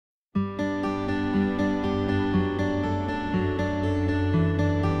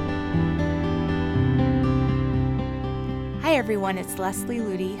Hi everyone, it's Leslie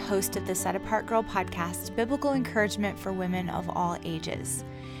Ludy, host of the Set Apart Girl podcast, Biblical Encouragement for Women of All Ages.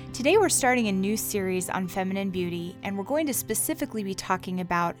 Today we're starting a new series on feminine beauty, and we're going to specifically be talking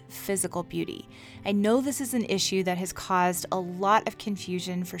about physical beauty. I know this is an issue that has caused a lot of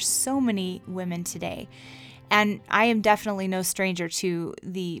confusion for so many women today. And I am definitely no stranger to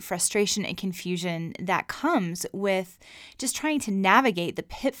the frustration and confusion that comes with just trying to navigate the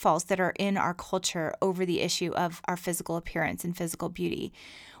pitfalls that are in our culture over the issue of our physical appearance and physical beauty.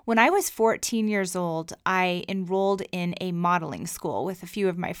 When I was 14 years old, I enrolled in a modeling school with a few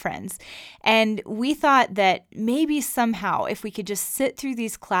of my friends. And we thought that maybe somehow, if we could just sit through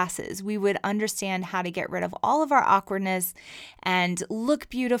these classes, we would understand how to get rid of all of our awkwardness and look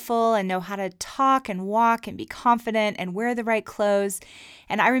beautiful and know how to talk and walk and be confident and wear the right clothes.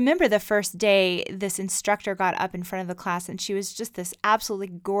 And I remember the first day this instructor got up in front of the class, and she was just this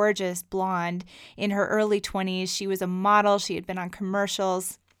absolutely gorgeous blonde in her early 20s. She was a model. She had been on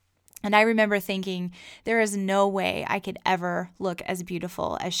commercials. And I remember thinking, there is no way I could ever look as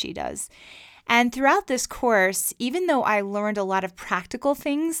beautiful as she does. And throughout this course, even though I learned a lot of practical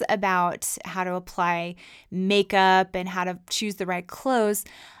things about how to apply makeup and how to choose the right clothes,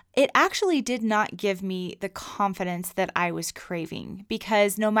 it actually did not give me the confidence that I was craving,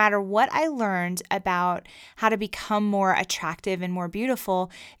 because no matter what I learned about how to become more attractive and more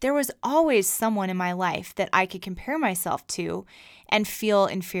beautiful, there was always someone in my life that I could compare myself to and feel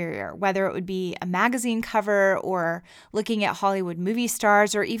inferior, whether it would be a magazine cover or looking at Hollywood movie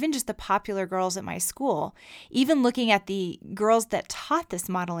stars or even just the popular girls at my school. Even looking at the girls that taught this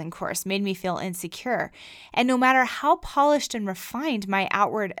modeling course made me feel insecure. And no matter how polished and refined my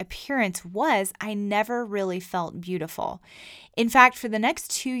outward appearance was, I never really felt beautiful. In fact, for the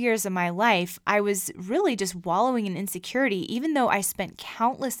next 2 years of my life, I was really just wallowing in insecurity, even though I spent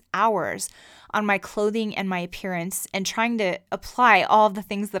countless hours on my clothing and my appearance and trying to apply all of the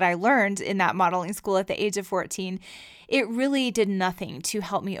things that I learned in that modeling school at the age of 14. It really did nothing to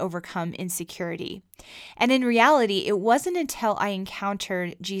help me overcome insecurity. And in reality, it wasn't until I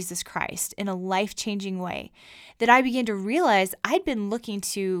encountered Jesus Christ in a life-changing way that I began to realize I'd been looking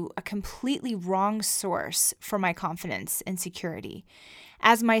to a completely wrong source for my confidence and security.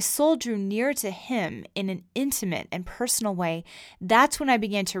 As my soul drew near to Him in an intimate and personal way, that's when I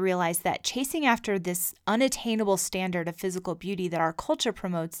began to realize that chasing after this unattainable standard of physical beauty that our culture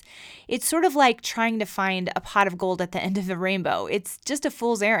promotes, it's sort of like trying to find a pot of gold at the end of the rainbow. It's just a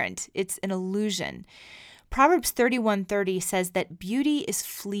fool's errand. It's an illusion. Proverbs 31:30 says that beauty is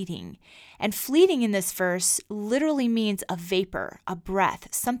fleeting. And fleeting in this verse literally means a vapor, a breath,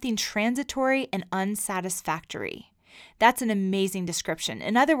 something transitory and unsatisfactory. That's an amazing description.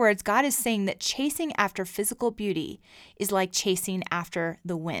 In other words, God is saying that chasing after physical beauty is like chasing after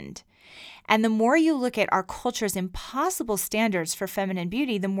the wind. And the more you look at our culture's impossible standards for feminine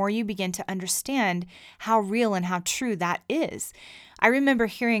beauty, the more you begin to understand how real and how true that is. I remember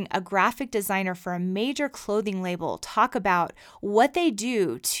hearing a graphic designer for a major clothing label talk about what they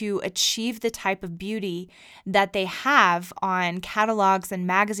do to achieve the type of beauty that they have on catalogs and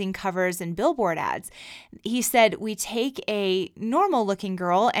magazine covers and billboard ads. He said, we take a normal looking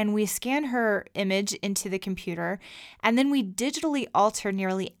girl and we scan her image into the computer, and then we digitally alter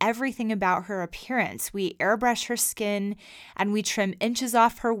nearly everything about her appearance. We airbrush her skin, and we trim inches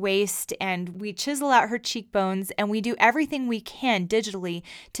off her waist, and we chisel out her cheekbones, and we do everything we can digitally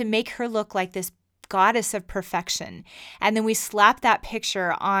to make her look like this goddess of perfection. And then we slap that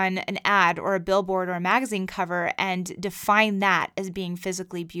picture on an ad or a billboard or a magazine cover and define that as being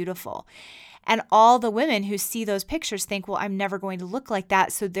physically beautiful. And all the women who see those pictures think, well, I'm never going to look like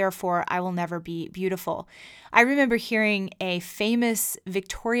that, so therefore I will never be beautiful. I remember hearing a famous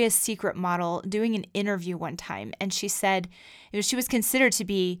Victoria's Secret model doing an interview one time, and she said, she was considered to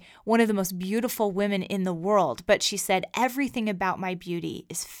be one of the most beautiful women in the world, but she said, everything about my beauty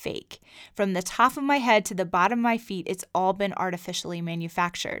is fake. From the top of my head to the bottom of my feet, it's all been artificially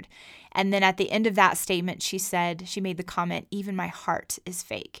manufactured. And then at the end of that statement, she made the comment, even my heart is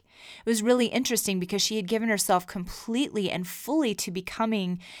fake. It was really interesting because she had given herself completely and fully to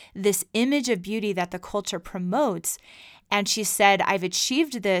becoming this image of beauty that the culture promotes. And she said, I've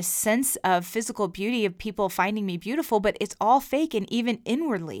achieved this sense of physical beauty of people finding me beautiful, but it's all fake. And even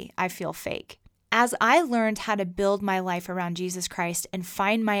inwardly, I feel fake. As I learned how to build my life around Jesus Christ and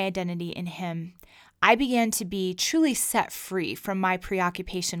find my identity in Him, I began to be truly set free from my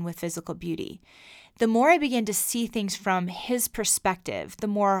preoccupation with physical beauty. The more I began to see things from His perspective, the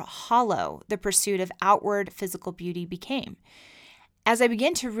more hollow the pursuit of outward physical beauty became. As I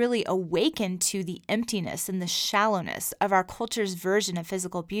began to really awaken to the emptiness and the shallowness of our culture's version of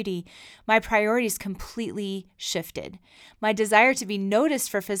physical beauty, my priorities completely shifted. My desire to be noticed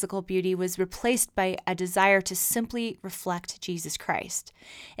for physical beauty was replaced by a desire to simply reflect Jesus Christ.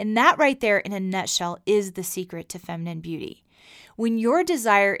 And that right there, in a nutshell, is the secret to feminine beauty. When your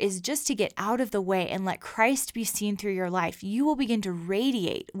desire is just to get out of the way and let Christ be seen through your life, you will begin to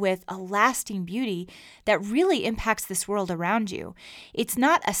radiate with a lasting beauty that really impacts this world around you. It's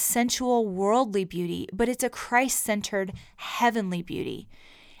not a sensual, worldly beauty, but it's a Christ-centered, heavenly beauty.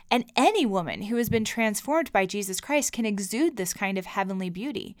 And any woman who has been transformed by Jesus Christ can exude this kind of heavenly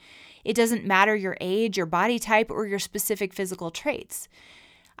beauty. It doesn't matter your age, your body type, or your specific physical traits.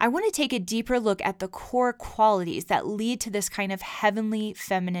 I want to take a deeper look at the core qualities that lead to this kind of heavenly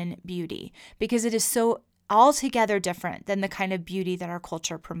feminine beauty, because it is so altogether different than the kind of beauty that our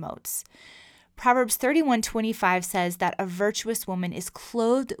culture promotes. Proverbs 31:25 says that a virtuous woman is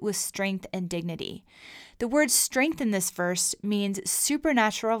clothed with strength and dignity. The word strength in this verse means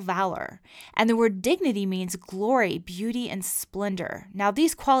supernatural valor, and the word dignity means glory, beauty, and splendor. Now,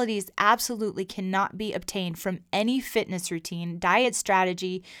 these qualities absolutely cannot be obtained from any fitness routine, diet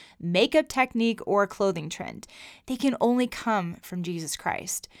strategy, makeup technique, or clothing trend. They can only come from Jesus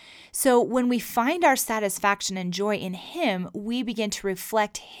Christ. So when we find our satisfaction and joy in Him, we begin to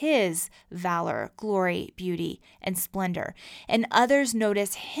reflect His valor, glory, beauty, and splendor. And others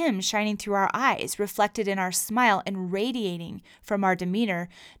notice Him shining through our eyes, reflected in our smile and radiating from our demeanor,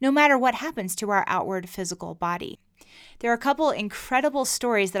 no matter what happens to our outward physical body. There are a couple incredible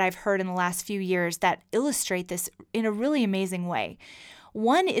stories that I've heard in the last few years that illustrate this in a really amazing way.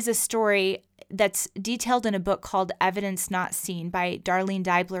 One is a story that's detailed in a book called Evidence Not Seen by Darlene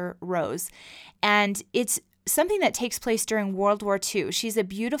Deibler Rose. And it's something that takes place during World War II. She's a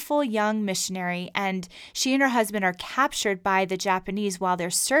beautiful young missionary, and she and her husband are captured by the Japanese while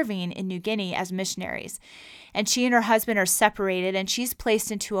they're serving in New Guinea as missionaries. And she and her husband are separated, and she's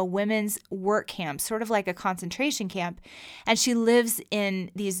placed into a women's work camp, sort of like a concentration camp. And she lives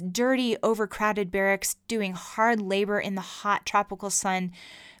in these dirty, overcrowded barracks, doing hard labor in the hot tropical sun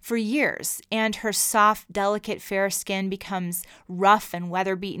for years. And her soft, delicate, fair skin becomes rough and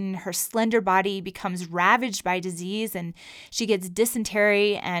weather-beaten. Her slender body becomes ravaged by disease, and she gets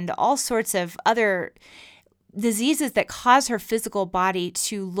dysentery and all sorts of other diseases that cause her physical body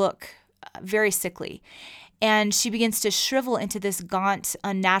to look very sickly. And she begins to shrivel into this gaunt,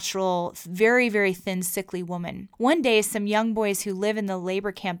 unnatural, very, very thin, sickly woman. One day, some young boys who live in the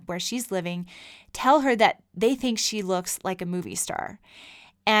labor camp where she's living tell her that they think she looks like a movie star.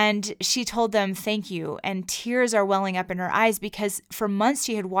 And she told them thank you, and tears are welling up in her eyes because for months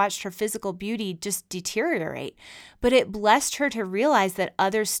she had watched her physical beauty just deteriorate. But it blessed her to realize that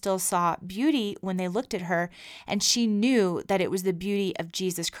others still saw beauty when they looked at her, and she knew that it was the beauty of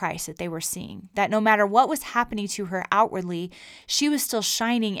Jesus Christ that they were seeing. That no matter what was happening to her outwardly, she was still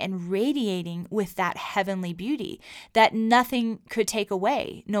shining and radiating with that heavenly beauty that nothing could take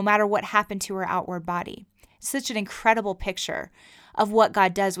away, no matter what happened to her outward body. Such an incredible picture of what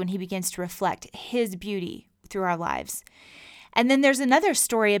God does when He begins to reflect His beauty through our lives. And then there's another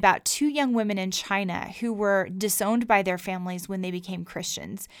story about two young women in China who were disowned by their families when they became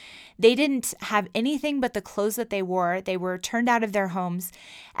Christians. They didn't have anything but the clothes that they wore. They were turned out of their homes,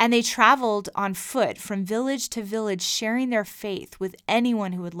 and they traveled on foot from village to village, sharing their faith with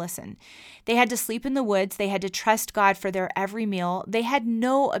anyone who would listen. They had to sleep in the woods. They had to trust God for their every meal. They had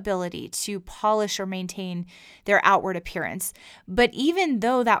no ability to polish or maintain their outward appearance. But even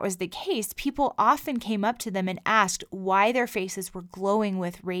though that was the case, people often came up to them and asked why their faces were glowing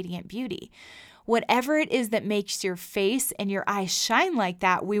with radiant beauty. Whatever it is that makes your face and your eyes shine like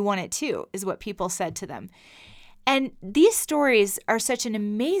that, we want it too, is what people said to them. And these stories are such an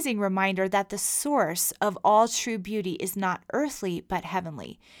amazing reminder that the source of all true beauty is not earthly, but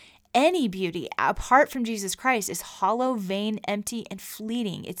heavenly. Any beauty apart from Jesus Christ is hollow, vain, empty, and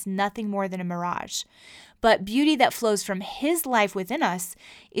fleeting. It's nothing more than a mirage. But beauty that flows from His life within us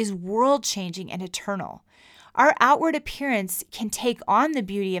is world-changing and eternal. Our outward appearance can take on the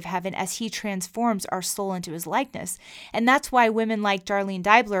beauty of heaven as He transforms our soul into His likeness. And that's why women like Darlene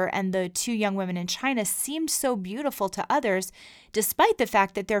Deibler and the two young women in China seemed so beautiful to others, despite the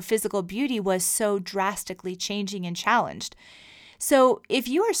fact that their physical beauty was so drastically changing and challenged. So if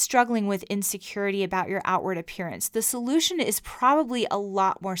you are struggling with insecurity about your outward appearance, the solution is probably a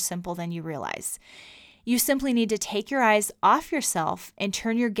lot more simple than you realize. You simply need to take your eyes off yourself and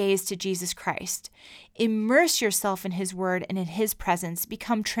turn your gaze to Jesus Christ. Immerse yourself in His Word and in His presence.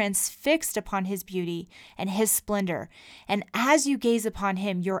 Become transfixed upon His beauty and His splendor. And as you gaze upon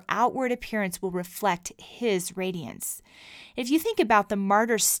Him, your outward appearance will reflect His radiance. If you think about the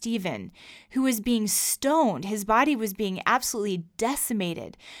martyr Stephen, who was being stoned, his body was being absolutely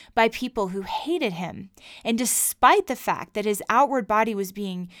decimated by people who hated him. And despite the fact that his outward body was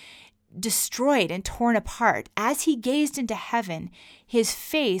being destroyed and torn apart, as he gazed into heaven, his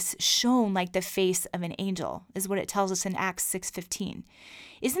face shone like the face of an angel, is what it tells us in Acts 6:15.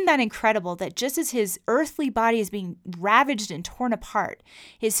 Isn't that incredible that just as his earthly body is being ravaged and torn apart,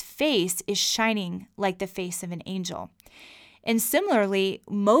 his face is shining like the face of an angel? And similarly,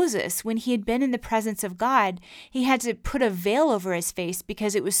 Moses, when he had been in the presence of God, he had to put a veil over his face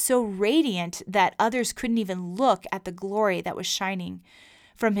because it was so radiant that others couldn't even look at the glory that was shining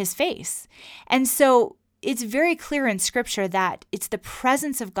from his face. And so it's very clear in Scripture that it's the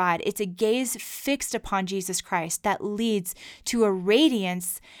presence of God, it's a gaze fixed upon Jesus Christ that leads to a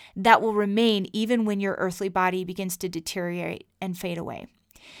radiance that will remain even when your earthly body begins to deteriorate and fade away.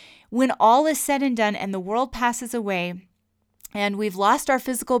 When all is said and done and the world passes away, and we've lost our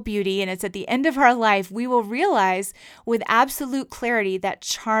physical beauty and it's at the end of our life, we will realize with absolute clarity that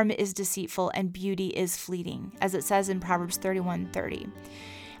charm is deceitful and beauty is fleeting, as it says in Proverbs 31:30.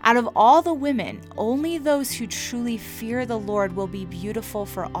 Out of all the women, only those who truly fear the Lord will be beautiful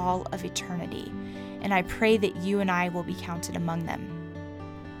for all of eternity. And I pray that you and I will be counted among them.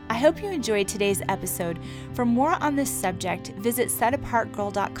 I hope you enjoyed today's episode. For more on this subject, visit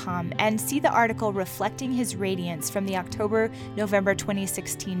setapartgirl.com and see the article Reflecting His Radiance from the October-November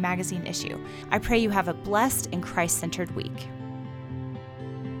 2016 magazine issue. I pray you have a blessed and Christ-centered week.